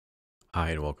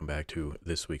Hi, and welcome back to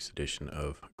this week's edition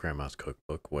of Grandma's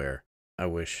Cookbook, where I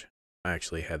wish I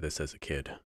actually had this as a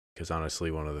kid. Because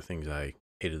honestly, one of the things I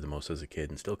hated the most as a kid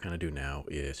and still kind of do now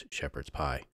is shepherd's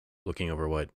pie. Looking over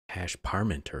what hash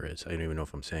parmenter is, I don't even know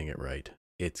if I'm saying it right.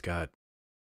 It's got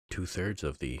 2/3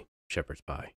 of the shepherd's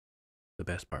pie, the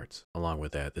best parts. Along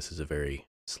with that, this is a very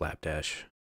slapdash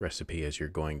recipe, as you're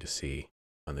going to see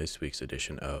on this week's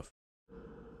edition of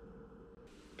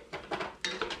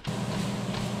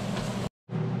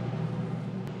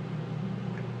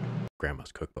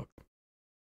Grandma's Cookbook.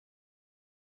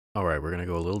 All right, we're going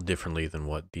to go a little differently than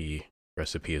what the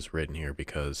recipe is written here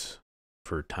because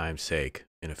for time's sake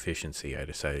and efficiency, I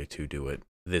decided to do it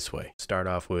this way. Start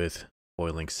off with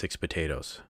boiling 6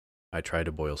 potatoes. I tried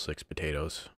to boil 6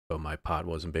 potatoes, but my pot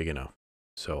wasn't big enough.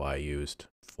 So I used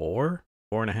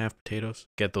 4.5 potatoes.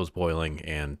 Get those boiling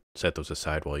and set those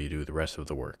aside while you do the rest of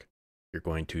the work. You're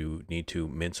going to need to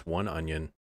mince 1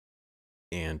 onion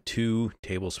and 2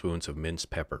 tablespoons of minced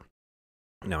pepper.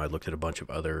 Now, I looked at a bunch of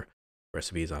other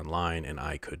recipes online and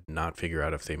I could not figure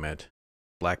out if they meant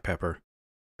black pepper,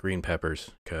 green peppers,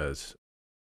 because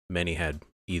many had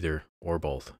either or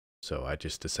both. So I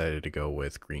just decided to go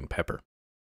with green pepper.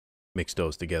 Mix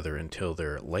those together until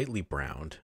they're lightly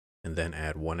browned, and then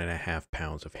add 1.5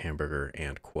 pounds of hamburger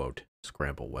and, quote,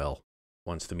 scramble well.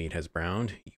 Once the meat has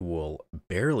browned, you will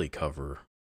barely cover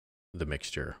the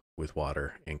mixture with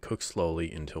water and cook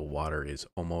slowly until water is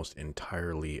almost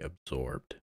entirely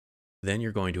absorbed. Then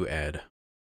you're going to add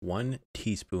 1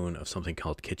 teaspoon of something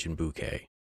called kitchen bouquet.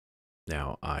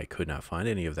 Now, I could not find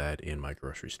any of that in my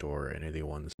grocery store or any of the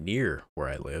ones near where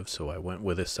I live, so I went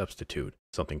with a substitute,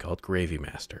 something called Gravy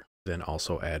Master. Then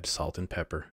also add salt and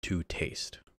pepper to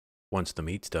taste. Once the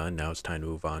meat's done, now it's time to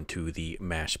move on to the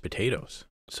mashed potatoes.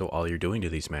 So all you're doing to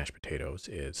these mashed potatoes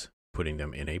is putting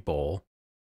them in a bowl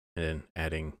and then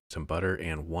adding some butter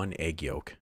and 1 egg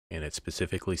yolk. And it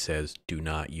specifically says do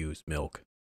not use milk.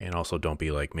 And also don't be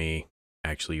like me,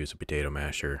 actually use a potato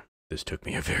masher. This took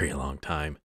me a very long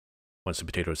time. Once the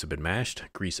potatoes have been mashed,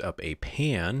 grease up a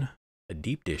pan, a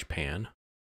deep dish pan,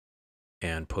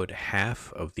 and put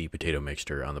half of the potato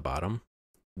mixture on the bottom.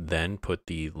 Then put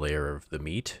the layer of the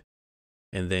meat.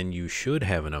 And then you should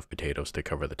have enough potatoes to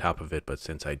cover the top of it, but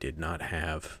since I did not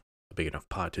have a big enough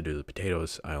pot to do the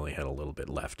potatoes, I only had a little bit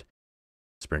left.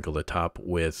 Sprinkle the top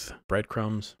with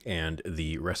breadcrumbs, and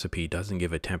the recipe doesn't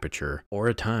give a temperature or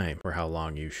a time for how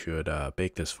long you should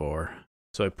bake this for.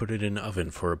 So I put it in the oven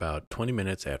for about 20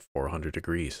 minutes at 400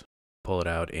 degrees. Pull it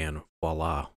out and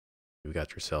voila, you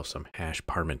got yourself some hash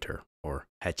parmenter or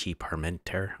hache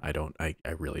parmenter. I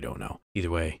really don't know. Either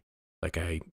way, like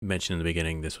I mentioned in the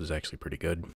beginning, this was actually pretty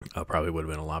good. Probably would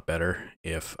have been a lot better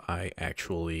if I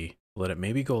actually let it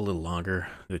maybe go a little longer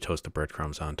to toast the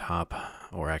breadcrumbs on top,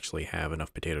 or actually have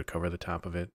enough potato to cover the top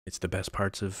of it. It's the best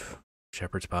parts of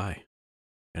shepherd's pie,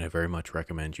 and I very much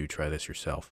recommend you try this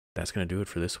yourself. That's going to do it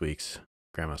for this week's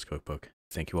Grandma's Cookbook.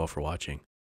 Thank you all for watching.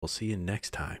 We'll see you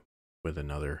next time with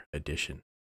another edition.